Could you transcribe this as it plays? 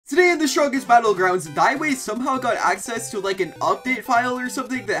Today in the Strongest Battlegrounds, Daiwei somehow got access to like an update file or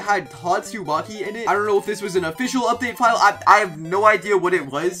something that had Tatsumaki in it. I don't know if this was an official update file. I have no idea what it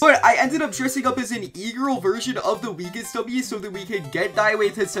was, but I ended up dressing up as an e-girl version of the weakest dummy so that we could get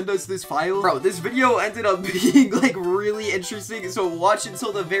Daiwei to send us this file. Bro, this video ended up being like really interesting, so watch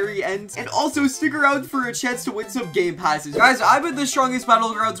until the very end, and also stick around for a chance to win some game passes. Guys, I'm in the Strongest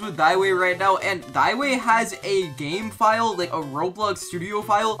Battlegrounds with Daiwei right now, and Daiwei has a game file, like a Roblox studio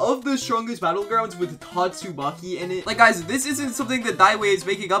file of the Strongest Battlegrounds with Tatsumaki in it. Like, guys, this isn't something that Daiwei is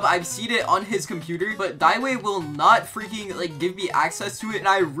making up. I've seen it on his computer, but Daiwei will not freaking like give me access to it, and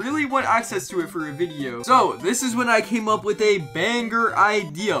I really want access to it for a video. So this is when I came up with a banger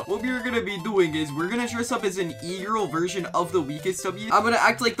idea. What we're gonna be doing is we're gonna dress up as an e-girl version of the weakest dummy. I'm gonna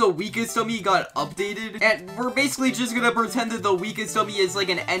act like the weakest dummy got updated, and we're basically just gonna pretend that the weakest dummy is like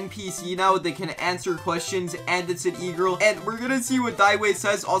an NPC now that can answer questions, and it's an e-girl, and we're gonna see what Daiwei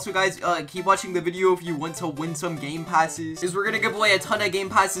says. Also, guys, keep watching the video if you want to win some game passes, because we're gonna give away a ton of game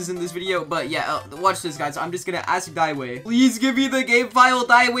passes in this video. But yeah, watch this, guys. I'm just gonna ask Daiwei, please give me the game file,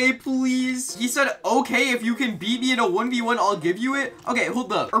 Daiwei, please. He said, okay, if you can beat me in a 1v1, I'll give you it. Okay,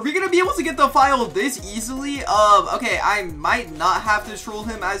 hold up. Are we gonna be able to get the file this easily? Okay, I might not have to troll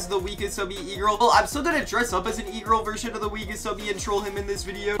him as the weakest dummy e-girl. Well, I'm still gonna dress up as an e-girl version of the weakest dummy and troll him in this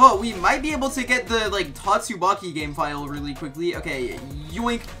video, but we might be able to get the like Tatsumaki game file really quickly. Okay,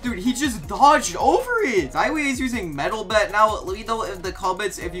 yoink. Dude, he just dodged over it. Daiwei is using Metal Bat. Now, let me know in the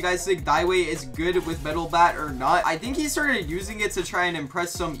comments if you guys think Daiwei is good with Metal Bat or not. I think he started using it to try and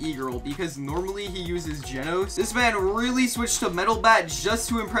impress some e-girl, because normally he uses Genos. This man really switched to Metal Bat just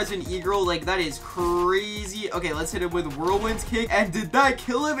to impress an e-girl. Like, that is crazy. Okay, let's hit him with Whirlwind Kick. And did that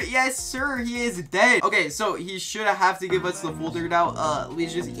kill him? Yes, sir. He is dead. Okay, so he should have to give us the folder now. Let me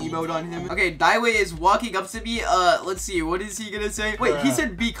just emote on him. Okay, Daiwei is walking up to me. Let's see. What is he gonna say? Wait, he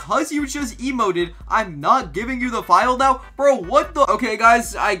said, because you just emoted, I'm not giving you the file now? Bro, what the? Okay,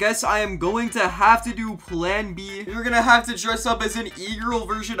 guys, I guess I am going to have to do plan B. You're gonna have to dress up as an e-girl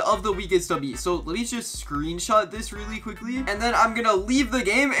version of the weakest dummy. So let me just screenshot this really quickly, and then I'm gonna leave the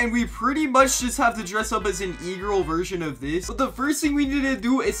game, and we pretty much just have to dress up as an e-girl version of this. But the first thing we need to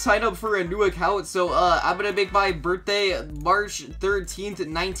do is sign up for a new account. So I'm gonna make my birthday March 13th,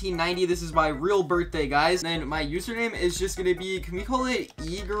 1990. This is my real birthday, guys. And then my username is just gonna be, can we call it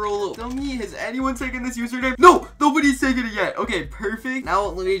e-girl dummy? Has anyone taken this username? No, nobody's taken it yet. Okay, perfect. Now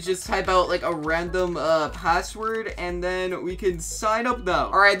let me just type out like a random password, and then we can sign up now.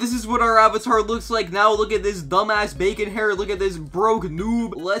 All right, this is what our avatar looks like now. Look at this dumbass bacon hair. Look at this broke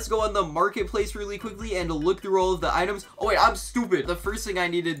noob. Let's go on the marketplace really quickly and look through all of the items. Oh wait, I'm stupid. The first thing I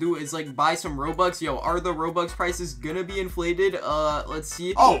need to do is like buy some Robux. Yo, are the Robux prices gonna be inflated? Let's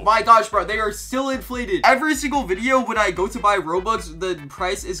see. Oh my gosh, bro, they are still inflated. Every single video when I go to buy Robux, the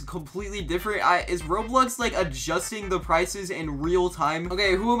price is completely different. Is Roblox like adjusting the prices in real time?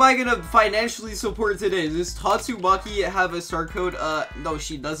 Okay, who am I gonna financially support today? Does Tatsumaki have a star code? No,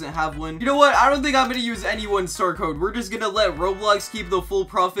 she doesn't have one. You know what? I don't think I'm gonna use anyone's star code. We're just gonna let Roblox keep the full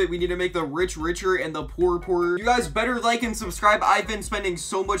profit. We need to make the rich richer and the poor poorer. You guys better like and subscribe. I've been spending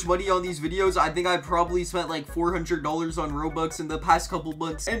so much money on these videos. I think I probably spent like $400 on Robux in the past couple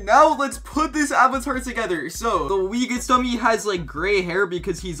months. And now let's put this avatar together. So the weakest dummy has like gray hair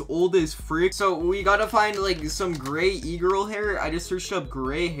because he's old as frick. So we gotta find like some gray e-girl hair. I just searched up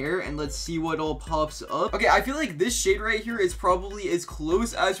gray hair, and let's see what all pops up. Okay, I feel like this shade right here is probably as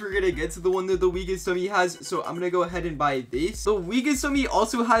close as we're gonna get to the one that the weakest dummy has. So I'm gonna go ahead and buy this. The weakest dummy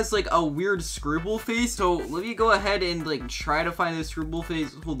also has like a weird scribble face. So let me go ahead and like try to find the scribble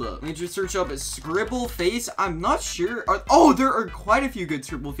face. Hold up. Let me just search up a scribble face. I'm not sure. Oh, there are quite a few good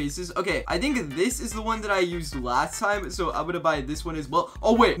scribble faces. Okay, I think this is the one that I used last time. So I'm gonna buy this one as well.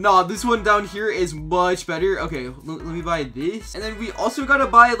 Oh wait, nah, this one down here is much better. Okay, let me buy this. And then we also gotta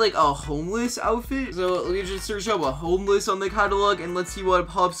buy like a homeless outfit. So let me just search up a homeless on the catalog, and let's see what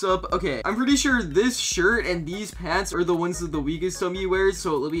pops up. Okay, I'm pretty sure this shirt and these pants are the ones that the weakest dummy wears.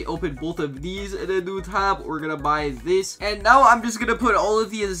 So let me open both of these in a new tab. We're gonna buy this, and now I'm just gonna put all of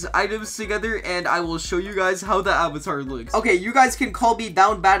these items together, and I will show you guys how the avatar looks. Okay, you guys can call me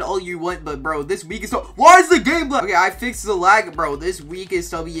down bad all you want, but bro, this weakest dummy, why is the game lag? Okay, I fixed the lag. Bro, this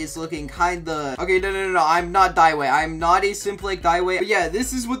weakest dummy is looking kinda... Okay, no, I'm not Daiwei. I'm not a simp like Daiwei. But yeah,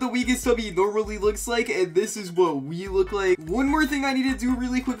 this is what the weakest dummy normally looks like, and this is what we look like. One more thing I need to do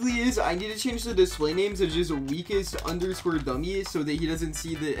really quickly is I need to change the display name to just weakest_dummy so that he doesn't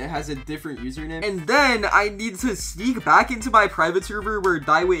see that it has a different username. And then I need to sneak back into my private server where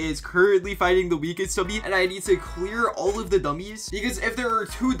Daiwei is currently fighting the weakest dummy, and I need to clear all of the dummies, because if there are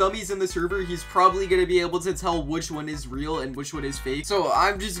 2 dummies in the server, he's probably gonna be able to tell which one is real and which one is fake. So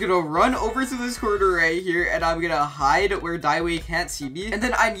I'm just gonna run over to this corner right here, and I'm gonna hide where Daiwei can't see me. And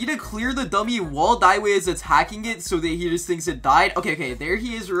then I need to clear the dummy while Daiwei is attacking it so that he just thinks it died. Okay, there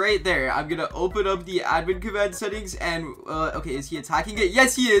he is right there. I'm gonna open up the admin command settings, and okay, is he attacking it?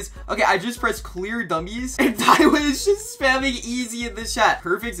 Yes, he is. Okay, I just pressed clear dummies, and Daiwei is just spamming easy in the chat.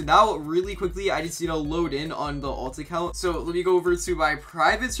 Perfect. Now, really quickly, I just need to load in on the alt account. So let me go over to my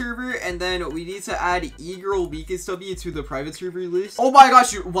private server, and then we need to add e-girl weakest W to the private server list. Oh my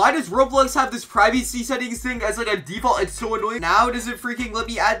gosh, why does Roblox have this privacy settings thing as like a default? It's so annoying. Now does it freaking let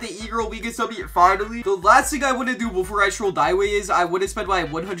me add the e-girl weakest W finally? The last thing I want to do before I troll Daiwei is I want to spend my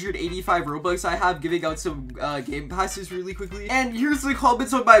 185 Robux I have giving out some game passes really quickly. And here's the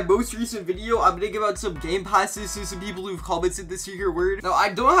comments on my most recent video. I'm gonna give out some game passes to some people who've commented the secret word. Now I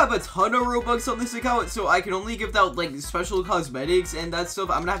don't have a ton of Robux on this account, so I can only give out like special cosmetics and that stuff.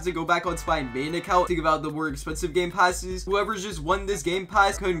 I'm gonna have to go back onto my main account to give out the more expensive game passes. Whoever's just won this game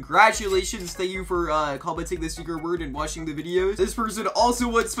pass, congratulations. Thank you for commenting the secret word and watching the videos. This person also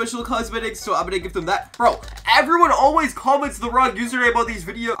wants special cosmetics, so I'm gonna give them that. Bro, everyone always comments the wrong username on these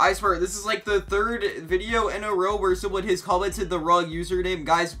videos. I swear, this is like the third video in a row where someone has commented the wrong username.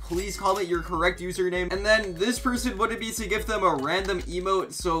 Guys, please comment your correct username. And then this person wanted me to give them a random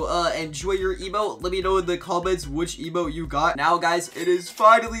emote, so enjoy your emote. Let me know in the comments which emote you got. Now guys, it is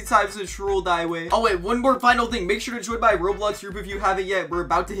finally time to troll Daiwei. Oh wait, one more final thing. Make sure to join my Roblox group if you haven't yet. We're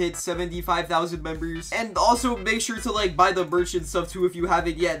about to hit 75,000 members. And also make sure to like buy the merch and stuff too if you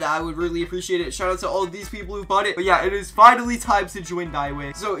haven't yet. I would really appreciate it. Shout out to all of these people who bought it. But yeah, it is finally time to join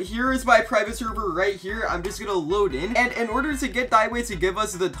Daiwei. So here is my private server right here. I'm just gonna load in, and in order to get Daiwei to give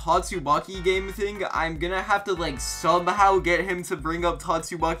us the Tatsumaki game thing, I'm gonna have to like somehow get him to bring up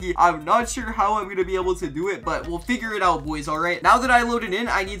Tatsumaki. I'm not sure how I'm gonna be able to do it, but we'll figure it out, boys. All right, now that I loaded in,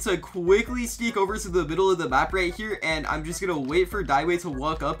 I need to quickly sneak over to the middle of the map right here, and I'm just gonna wait for Daiwei to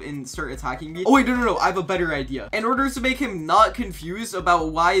walk up and start attacking me. Oh wait, no, I have a better idea. In order to make him not confused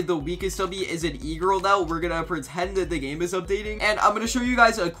about why the weakest W is an e-girl now, we're gonna pretend that the game is updating, and I'm gonna show you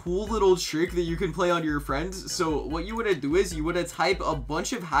guys a cool little trick that you can play on your friends. So what you want to do is you want to type a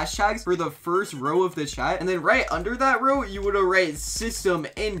bunch of hashtags for the first row of the chat, and then right under that row you want to write system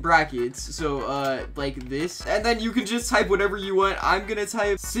in brackets, so like this, and then you can just type whatever you want. I'm gonna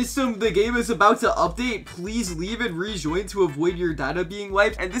type system, the game is about to update, please leave and rejoin to avoid your data being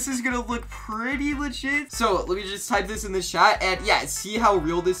wiped, and this is gonna look pretty legit. So let me just type this in the chat, and yeah, see how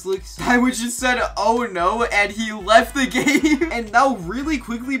real this looks? I would just said oh no, and he left the game. And now really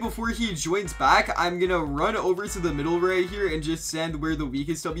quickly before he joins back, I'm gonna run over to the middle right here and just stand where the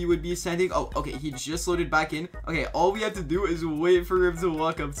weakest W would be standing. Oh, okay, he just loaded back in. Okay, all we have to do is wait for him to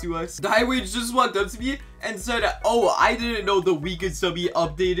walk up to us. Daiwei just walked up to me and said, oh, I didn't know the weakest W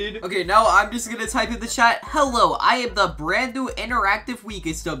updated. Okay, now I'm just gonna type in the chat, hello, I am the brand new interactive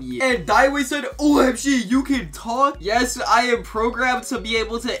weakest W. And Daiwei said, OMG, you can talk? Yes, I am programmed to be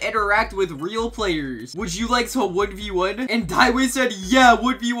able to interact with real players. Would you like to 1v1? And Daiwei said, yeah,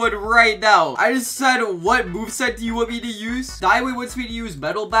 1v1 right now. I just said, what moveset do you want me to use? Daiwei wants me to use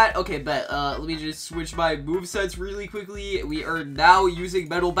Metal Bat. Okay, bet. Let me just switch my movesets really quickly. We are now using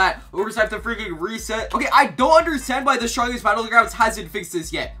Metal Bat. We're just have to freaking reset. Okay, I don't understand why the Strongest Battlegrounds hasn't fixed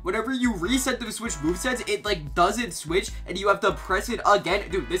this yet. Whenever you reset the switch movesets, it like doesn't switch and you have to press it again.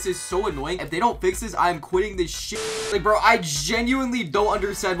 Dude, this is so annoying. If they don't fix this, I'm quitting this shit. Like, bro, I genuinely don't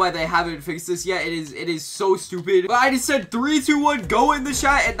understand why they haven't fixed this yet. It is so stupid. But I just said 3, 2, 1, go in the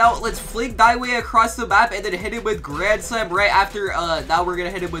chat, and now let's fling Daiwei across the map and then hit him with Grand Slam right after. Now we're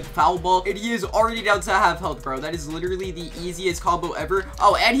gonna hit him with Foul Ball, and he is already down to half health, bro. That is literally the easiest combo ever.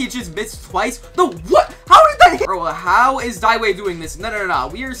 Oh, and he just missed twice. No, what? How did that hit? Bro, how is Daiwei doing this? No.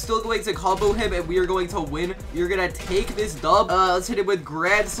 We are still going to combo him, and we are going to win. We are gonna take this dub. Let's hit him with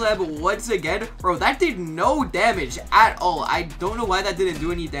Grand Slam once again. Bro, that did no damage at all. I don't know why that didn't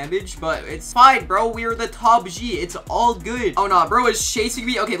do any damage, but it's fine, bro. We are the top G. It's all good. Oh, no, bro is chasing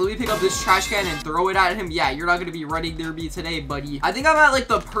me. Okay, let me pick up this trash can and throw it at him. Yeah, you're not gonna be running near me today, buddy. I think I'm at like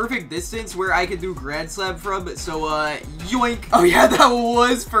the perfect distance where I can do Grand Slam from, so yoink. Oh yeah, that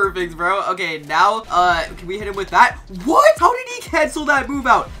was perfect, bro. Okay, now can we hit him with that? What? How did he cancel that move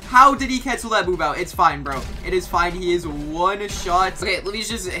out? How did he cancel that move out? It's fine, bro. It is fine. He is one shot. Okay, let me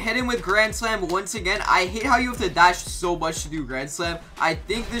just hit him with Grand Slam once again. I hate how you have to dash so much to do Grand Slam. I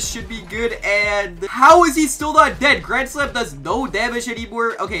think this should be good. And how is he still not dead? Grand Slam does no damage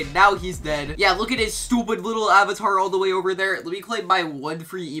anymore. Okay, now he's dead. Yeah, look at his stupid little avatar all the way over there. Let me claim my one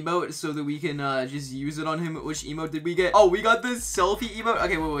free emote so that we can just use it on him. Which emote did we get? Oh, we got this selfie emote.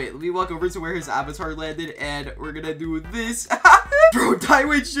 Okay, wait. Let me walk over to where his avatar landed, and we're gonna do this. Bro,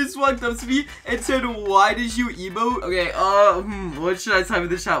 Daiwei just walked up to me and said, why did you emote? Okay, what should I type in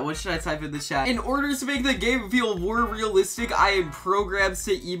the chat? What should I type in the chat? In order to make the game feel more realistic, I am programmed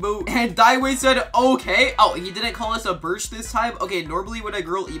to emote. And Daiwei said, okay. Oh, he didn't call us a birch this time. Okay, normally when a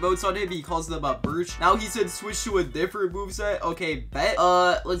girl emotes on him, he calls them a birch. Now he said switch to a different moveset. Okay, bet.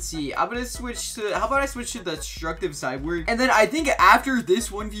 Let's see. I'm gonna switch to, how about I switch to the destructive sideward? And then I think after this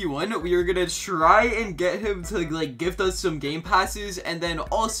 1v1, we are gonna try and get him to like gift us some game passes. And then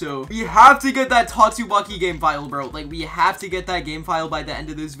also, we have to get that Tatsubaki game file, bro. Like, we have to get that game file by the end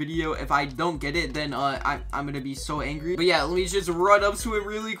of this video. If I don't get it, then I'm gonna be so angry. But yeah, let me just run up to him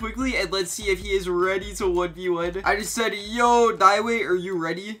really quickly and let's see if he is ready to 1v1. I just said, yo, Daiwei, are you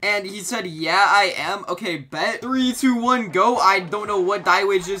ready? And he said, yeah, I am. Okay, bet. 3, 2, 1, go. I don't know what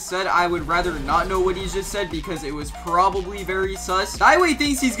Daiwei just said. I would rather not know what he just said because it was probably very sus. Daiwei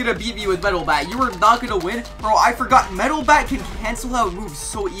thinks he's gonna beat me with Metal Bat. You are not gonna win. Bro, I forgot Metal Bat can cancel out moves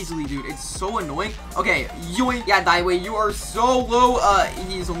so easily, dude. It's so annoying. Okay, yoink. Yeah, Daiwei, you are so low.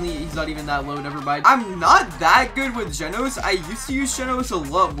 He's not even that low. Never mind. I'm not that good with Genos. I used to use Genos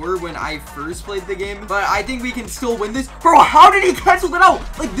a lot more when I first played the game, but I think we can still win this. Bro, how did he cancel that out?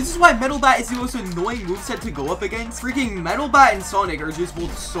 Like, this is why Metal Bat is the most annoying moveset to go up against. Freaking Metal Bat and Sonic are just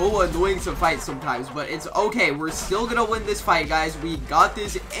both so annoying to fight sometimes, but it's okay. We're still gonna win this fight, guys. We got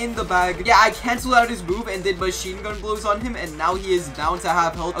this in the bag. Yeah, I canceled out his move and did machine gun blows on him, and now he is down to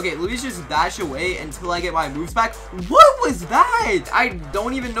half health. Okay, let me just dash away until I get my moves back. What was that? I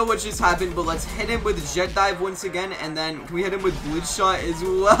don't even know what just happened, but let's hit him with jet dive once again, and then can we hit him with blitz shot as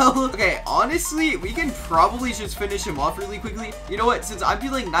well? Okay, honestly, we can probably just finish him off really quickly. You know what? Since I'm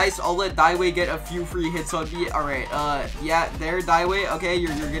feeling nice, I'll let Daiwei get a few free hits on me. All right, yeah, there, Daiwei. Okay,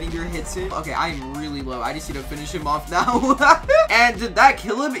 you're getting your hits in. Okay, I'm really low. I just need to finish him off now. And did that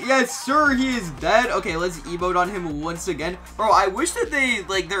kill him? Yes, sir. He is dead. Okay, let's emote on him once again. Bro, I wish that they,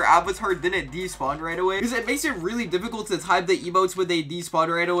 like, their avatar didn't despawn right away, because it makes it really difficult to time the emotes when they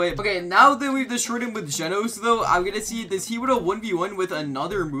despawn right away. Okay, now that we've destroyed him with Genos, though, I'm gonna see, does he would have 1v1 with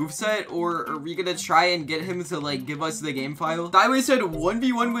another moveset, or are we gonna try and get him to, like, give us the game file? Daiwei said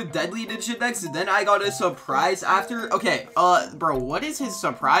 1v1 with Deadly Ninja next, then I got a surprise after. Okay, bro, what is his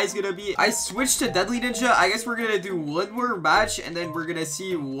surprise gonna be? I switched to Deadly Ninja. I guess we're gonna do one more match, and then we're gonna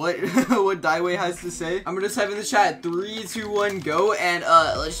see what what Daiwei has to say. I'm gonna type in the chat 3, 2, 1, go, and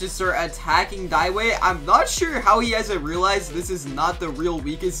let's just start attacking Daiwei. I'm not sure how he hasn't realized this is not the real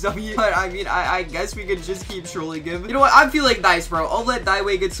weakest W, but I mean, I guess we could just keep trolling him. You know what? I'm feeling nice, bro. I'll let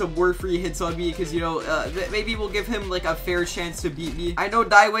Daiwei get some more free hits on me because, you know, maybe we'll give him like a fair chance to beat me. I know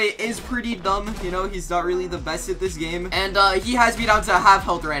Daiwei is pretty dumb. You know, he's not really the best at this game, and he has me down to half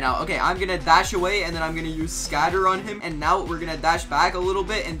health right now. Okay, I'm gonna dash away, and then I'm gonna use scatter on him, and now we're gonna dash back a little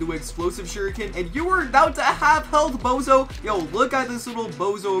bit and do explosive shuriken, and you are down to half health, bozo. Yo, look at this little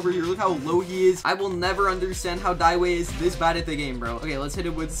bozo over here. Look how low he is. I will never understand how Daiwei is this bad at the game, bro. Okay, let's hit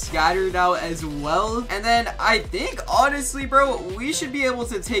him with scatter now as well, and then I think honestly, bro, we should be able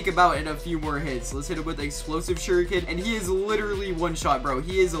to take him out in a few more hits. Let's hit him with explosive shuriken, and he is literally one shot, bro.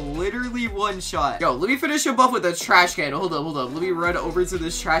 He is literally one shot. Yo, let me finish him off with a trash can. Hold up. Let me run over to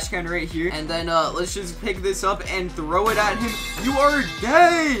this trash can right here, and then let's just pick this up and throw it at him. You are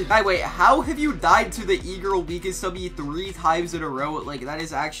dead. Wait, how have you died to the e-girl weakest W 3 times in a row? Like, that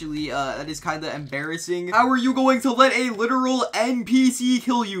is actually that is kind of embarrassing. How are you going to let a literal NPC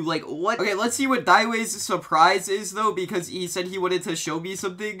kill you? Like, what? Okay, let's see what Daiwei's surprise is though, because he said he wanted to show me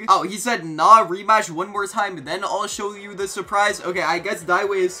something. Oh, he said, nah, rematch one more time, then I'll show you the surprise. Okay, I guess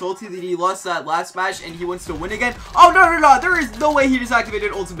Daiwei is salty that he lost that last match and he wants to win again. Oh, no, there is no way he just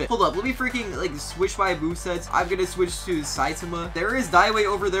activated ultimate. Hold up, let me freaking, like, switch my movesets. I'm gonna switch to Saitama. There is Daiwei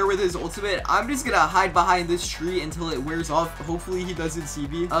over there with his ultimate. I'm just gonna hide behind this tree until it wears off. Hopefully he doesn't see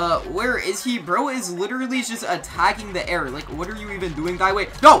me. Where is he? Bro is literally just attacking the air. Like, what are you even doing, Daiwei?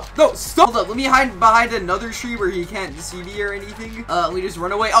 No, stop. Hold up, let me hide behind another tree where he can't see me or anything. Let me just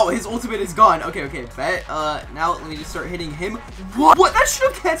run away. Oh, his ultimate is gone. Okay, bet. Now let me just start hitting him. What? That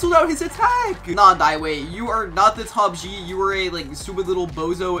should have canceled out his attack. Nah, Daiwei, you are not the top G. You are a, like, stupid little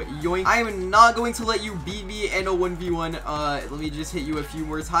bozo. Yoink. I am not going to let you beat me in a 1v1. Let me just hit you a few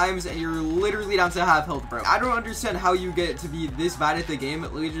more times, and you're literally down to half health, bro. I don't understand how you get to be this bad at the game.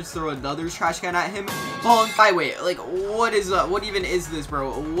 Let me just throw another trash can at him. Bonk. Daiwei, like, what even is this,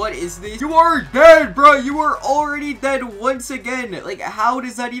 bro? What is this? You are dead, bro. You are already dead once again. Like, how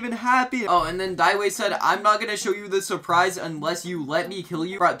does that even happen? Oh, and then Daiwei said, I'm not gonna show you the surprise unless you let me kill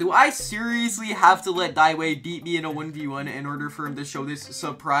you. Bro, do I seriously have to let Daiwei beat me in a 1v1 in order for him to show this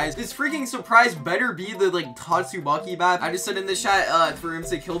surprise? This freaking surprise better be the, like, Tatsubaki map. I just said in the chat, for him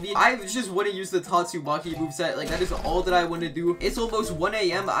to kill me. I just want to use the Tatsubaki moveset. Like, that is all all that I want to do. It's almost 1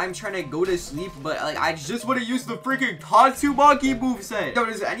 a.m. I'm trying to go to sleep, but like I just want to use the freaking Tatsumaki moveset. Yo,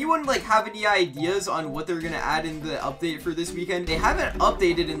 does anyone like have any ideas on what they're gonna add in the update for this weekend? They haven't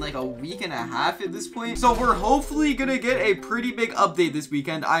updated in like a week and a half at this point, so we're hopefully gonna get a pretty big update this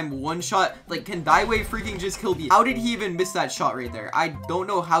weekend. I'm one shot. Like, can Daiwei freaking just kill me? How did he even miss that shot right there? I don't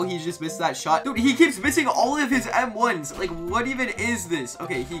know how he just missed that shot. Dude, he keeps missing all of his M1s. Like, what even is this?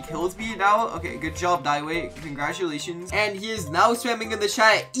 Okay, he killed me now. Okay, good job, Daiwei. Congratulations. And he is now spamming in the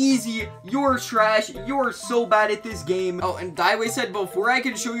chat, easy, you're trash, you're so bad at this game. Oh, and Daiwei said, before I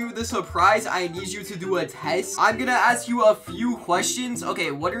can show you the surprise, I need you to do a test. I'm gonna ask you a few questions.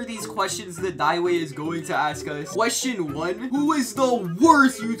 Okay, what are these questions that Daiwei is going to ask us? Question 1, who is the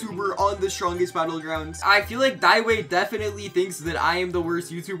worst YouTuber on the Strongest Battlegrounds? I feel like Daiwei definitely thinks that I am the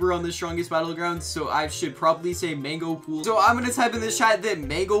worst YouTuber on the Strongest Battlegrounds, so I should probably say Mango Pool. So I'm gonna type in the chat that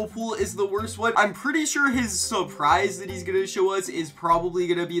Mango Pool is the worst one. I'm pretty sure his surprise that he's gonna show us is probably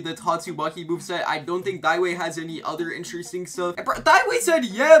gonna be the Tatsumaki moveset. I don't think Daiwei has any other interesting stuff. And Daiwei said,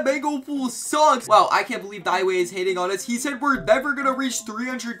 yeah, Mango Pool sucks. Wow, I can't believe Daiwei is hating on us. He said we're never gonna reach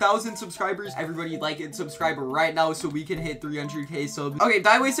 300,000 subscribers. Everybody like and subscribe right now so we can hit 300k subs. Okay,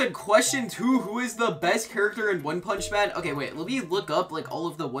 Daiwei said, question 2, who is the best character in One Punch Man? Okay, wait, let me look up like all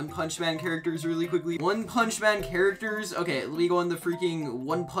of the One Punch Man characters really quickly. One Punch Man characters. Okay, let me go on the freaking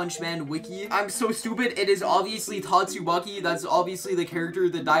One Punch Man wiki. I'm so stupid. It is obviously Tatsumaki. That's obviously the character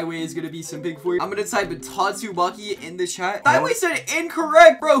that Daiwei is gonna be simping for. I'm gonna type Tatsumaki in the chat. Daiwei said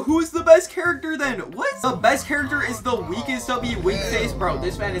incorrect, bro. Who's the best character then? What? The best character is the weakest subby wing face. Bro,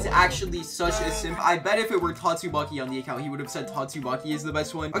 this man is actually such a simp. I bet if it were Tatsumaki on the account, he would have said Tatsumaki is the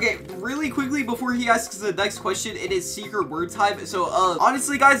best one. Okay, really quickly before he asks the next question, it is secret word time. So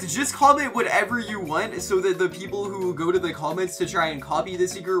honestly guys, just comment whatever you want so that the people who go to the comments to try and copy the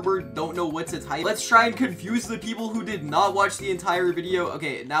secret word don't know what to type. Let's try and confuse the people who did not watch the entire video.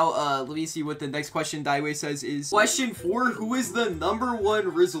 Okay, now let me see what the next question Daiwei says is. Question 4, who is the #1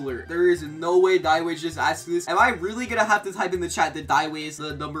 Rizzler? There is no way Daiwei just asked this. Am I really gonna have to type in the chat that Daiwei is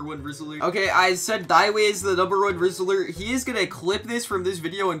the #1 Rizzler? Okay, I said Daiwei is the #1 Rizzler. He is gonna clip this from this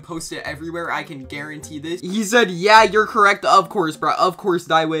video and post it everywhere. I can guarantee this. He said, yeah, you're correct. Of course, bro. Of course,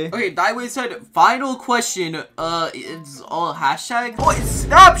 Daiwei. Okay, Daiwei said, final question. It's all hashtag. Oh, it's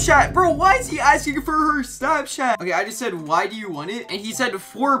Snapchat. Bro, why is he asking for her Snapchat? Okay, I just said, why do you want it? And he said,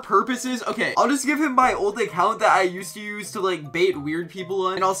 for purposes. Okay, I'll just give him my old account that I used to use to like bait weird people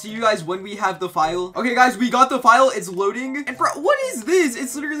on. And I'll see you guys when we have the file. Okay, guys, we got the file. It's loading. And bro, what is this?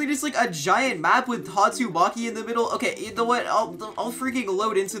 It's literally just like a giant map with Tatsumaki in the middle. Okay, you know what? I'll freaking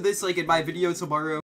load into this like in my video tomorrow.